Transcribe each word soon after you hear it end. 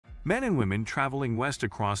Men and women traveling west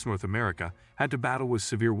across North America had to battle with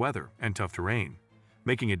severe weather and tough terrain,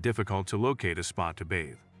 making it difficult to locate a spot to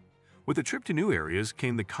bathe. With the trip to new areas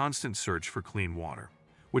came the constant search for clean water,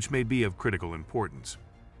 which may be of critical importance.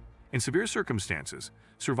 In severe circumstances,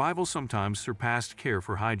 survival sometimes surpassed care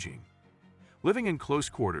for hygiene. Living in close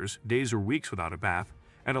quarters, days or weeks without a bath,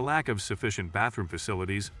 and a lack of sufficient bathroom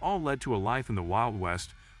facilities all led to a life in the Wild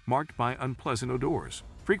West marked by unpleasant odors,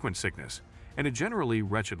 frequent sickness, and a generally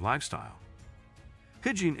wretched lifestyle.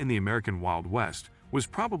 Hygiene in the American Wild West was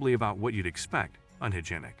probably about what you'd expect,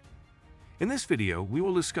 unhygienic. In this video, we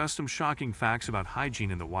will discuss some shocking facts about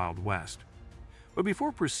hygiene in the Wild West. But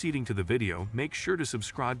before proceeding to the video, make sure to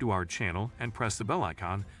subscribe to our channel and press the bell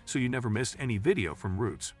icon so you never miss any video from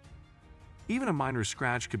Roots. Even a minor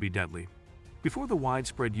scratch could be deadly. Before the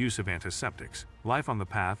widespread use of antiseptics, life on the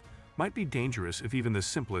path might be dangerous if even the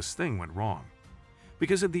simplest thing went wrong.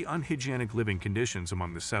 Because of the unhygienic living conditions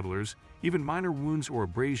among the settlers, even minor wounds or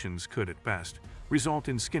abrasions could, at best, result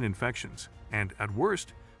in skin infections and, at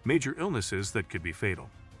worst, major illnesses that could be fatal.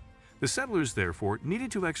 The settlers, therefore,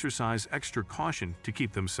 needed to exercise extra caution to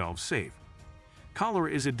keep themselves safe.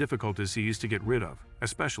 Cholera is a difficult disease to get rid of,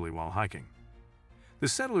 especially while hiking. The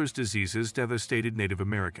settlers' diseases devastated Native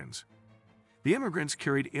Americans. The immigrants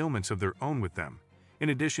carried ailments of their own with them, in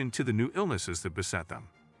addition to the new illnesses that beset them.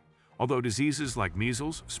 Although diseases like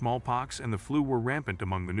measles, smallpox, and the flu were rampant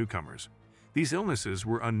among the newcomers, these illnesses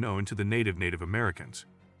were unknown to the Native Americans.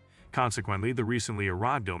 Consequently, the recently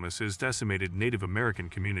arrived illnesses decimated Native American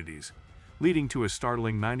communities, leading to a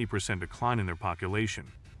startling 90% decline in their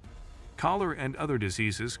population. Cholera and other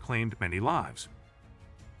diseases claimed many lives.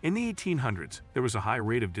 In the 1800s, there was a high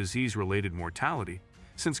rate of disease-related mortality,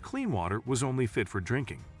 since clean water was only fit for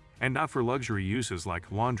drinking, and not for luxury uses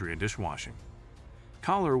like laundry and dishwashing.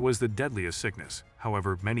 Cholera was the deadliest sickness,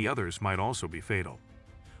 however, many others might also be fatal.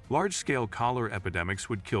 Large-scale cholera epidemics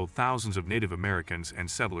would kill thousands of Native Americans and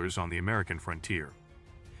settlers on the American frontier.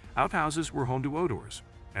 Outhouses were home to odors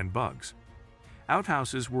and bugs.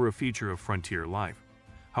 Outhouses were a feature of frontier life.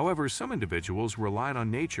 However, some individuals relied on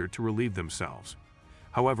nature to relieve themselves.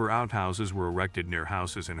 However, outhouses were erected near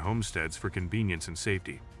houses and homesteads for convenience and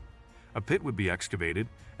safety. A pit would be excavated,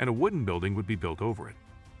 and a wooden building would be built over it.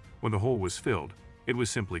 When the hole was filled, it was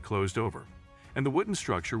simply closed over, and the wooden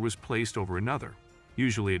structure was placed over another,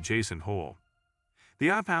 usually adjacent hole.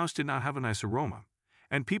 The outhouse did not have a nice aroma,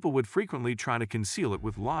 and people would frequently try to conceal it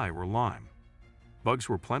with lye or lime. Bugs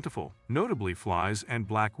were plentiful, notably flies and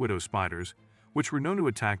black widow spiders, which were known to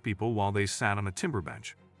attack people while they sat on a timber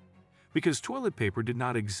bench. Because toilet paper did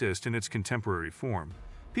not exist in its contemporary form,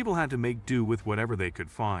 people had to make do with whatever they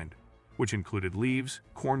could find, which included leaves,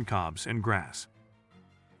 corn cobs, and grass.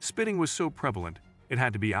 Spitting was so prevalent, it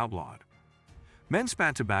had to be outlawed. Men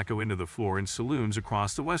spat tobacco into the floor in saloons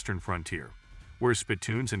across the western frontier, where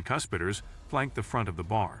spittoons and cuspitters flanked the front of the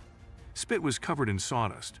bar. Spit was covered in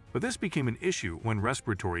sawdust, but this became an issue when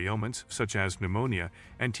respiratory ailments such as pneumonia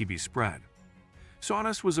and TB spread.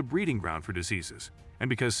 Sawdust was a breeding ground for diseases, and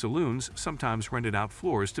because saloons sometimes rented out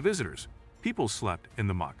floors to visitors, people slept in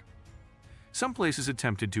the muck. Some places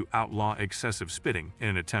attempted to outlaw excessive spitting in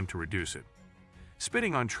an attempt to reduce it.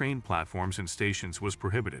 Spitting on train platforms and stations was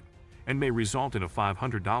prohibited, and may result in a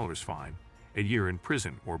 $500 fine, a year in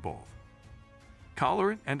prison, or both.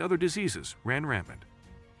 Cholera and other diseases ran rampant.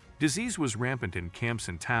 Disease was rampant in camps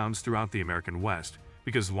and towns throughout the American West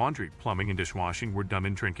because laundry, plumbing, and dishwashing were done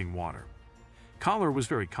in drinking water. Cholera was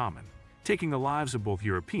very common, taking the lives of both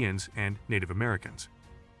Europeans and Native Americans.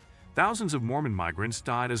 Thousands of Mormon migrants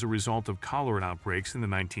died as a result of cholera outbreaks in the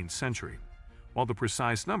 19th century, while the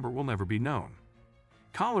precise number will never be known.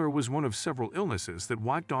 Cholera was one of several illnesses that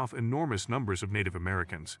wiped off enormous numbers of Native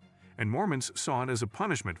Americans, and Mormons saw it as a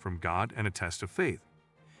punishment from God and a test of faith.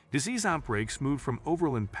 Disease outbreaks moved from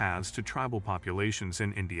overland paths to tribal populations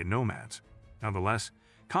and Indian nomads. Nonetheless,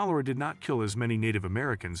 cholera did not kill as many Native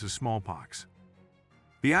Americans as smallpox.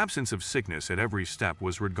 The absence of sickness at every step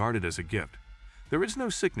was regarded as a gift. There is no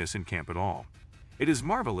sickness in camp at all. It is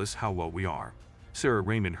marvelous how well we are, Sarah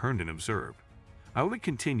Raymond Herndon observed. Outlook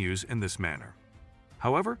continues in this manner.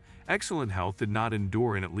 However, excellent health did not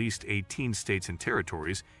endure in at least 18 states and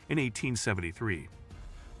territories in 1873.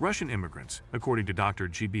 Russian immigrants, according to Dr.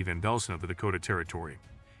 G.B. Van Velsen of the Dakota Territory,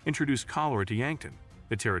 introduced cholera to Yankton,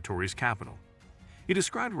 the territory's capital. He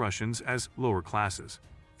described Russians as lower classes,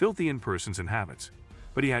 filthy in persons and habits,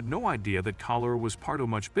 but he had no idea that cholera was part of a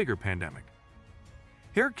much bigger pandemic.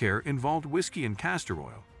 Hair care involved whiskey and castor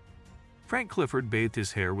oil. Frank Clifford bathed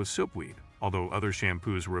his hair with soapweed, although other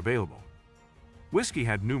shampoos were available. Whiskey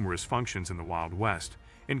had numerous functions in the Wild West,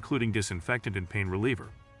 including disinfectant and pain reliever,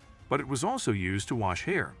 but it was also used to wash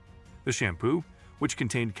hair, The shampoo, which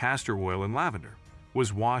contained castor oil and lavender,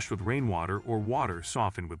 was washed with rainwater or water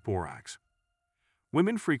softened with borax.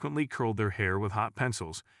 Women frequently curled their hair with hot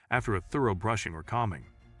pencils after a thorough brushing or combing.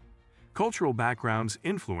 Cultural backgrounds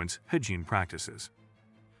influence hygiene practices.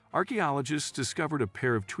 Archaeologists discovered a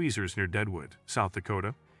pair of tweezers near Deadwood, South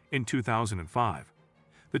Dakota, in 2005.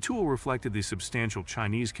 The tool reflected the substantial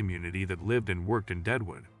Chinese community that lived and worked in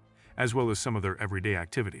Deadwood, as well as some of their everyday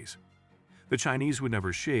activities. The Chinese would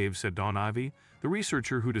never shave, said Dawn Ivy, the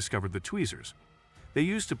researcher who discovered the tweezers. They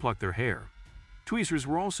used to pluck their hair. Tweezers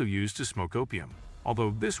were also used to smoke opium,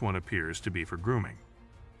 although this one appears to be for grooming.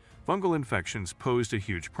 Fungal infections posed a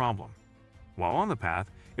huge problem. While on the path,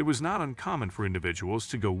 it was not uncommon for individuals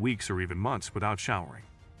to go weeks or even months without showering.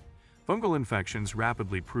 Fungal infections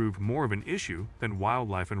rapidly proved more of an issue than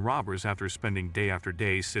wildlife and robbers after spending day after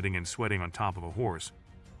day sitting and sweating on top of a horse,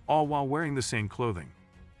 all while wearing the same clothing.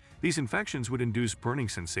 These infections would induce burning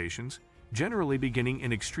sensations, generally beginning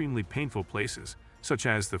in extremely painful places, such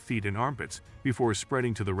as the feet and armpits, before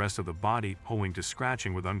spreading to the rest of the body, owing to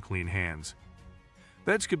scratching with unclean hands.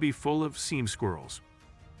 Beds could be full of seam squirrels.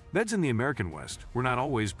 Beds in the American West were not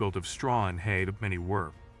always built of straw and hay, but many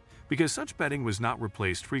were. Because such bedding was not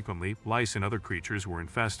replaced frequently, lice and other creatures were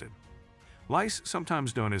infested. Lice,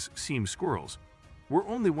 sometimes known as seam squirrels, were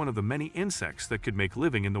only one of the many insects that could make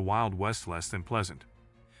living in the Wild West less than pleasant.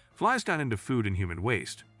 Flies got into food and human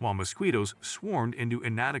waste, while mosquitoes swarmed into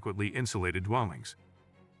inadequately insulated dwellings.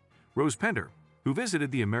 Rose Pender, who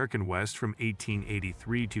visited the American West from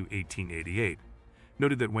 1883 to 1888,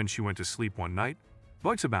 noted that when she went to sleep one night,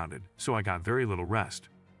 bugs abounded, so I got very little rest.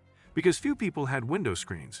 Because few people had window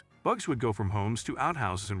screens, bugs would go from homes to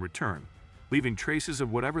outhouses and return, leaving traces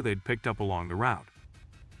of whatever they'd picked up along the route.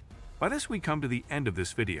 By this we come to the end of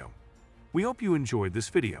this video. We hope you enjoyed this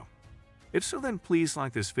video. If so, then please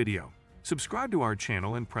like this video, subscribe to our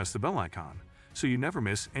channel and press the bell icon so you never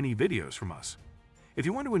miss any videos from us. If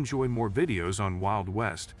you want to enjoy more videos on Wild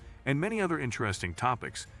West and many other interesting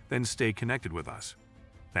topics, then stay connected with us.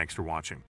 Thanks for watching.